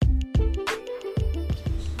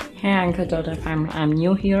Hey Anchor.fm, I'm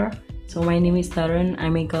new here. So my name is Tarun. I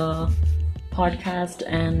make a podcast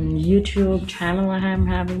and YouTube channel I am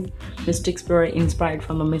having, Mystic Spirit, inspired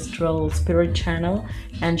from the Mistral Spirit channel.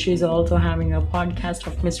 And she's also having a podcast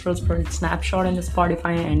of Mistral Spirit Snapshot in the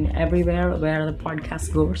Spotify and everywhere where the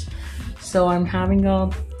podcast goes. So I'm having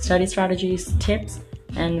a study strategies, tips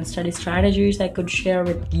and study strategies I could share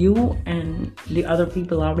with you and the other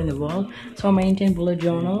people out in the world. So I maintain bullet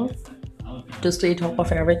journal to stay top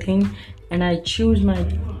of everything, and I choose my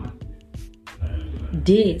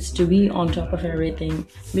dates to be on top of everything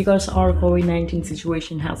because our COVID-19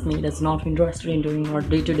 situation has made us not interested in doing our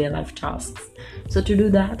day-to-day life tasks. So to do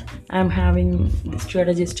that, I'm having the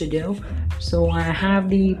strategies to do. So I have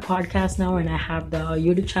the podcast now and I have the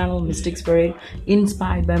YouTube channel Mystic Spirit,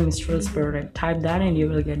 inspired by Mistral Spirit. Type that and you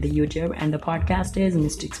will get the YouTube, and the podcast is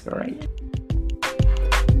Mystic Spirit.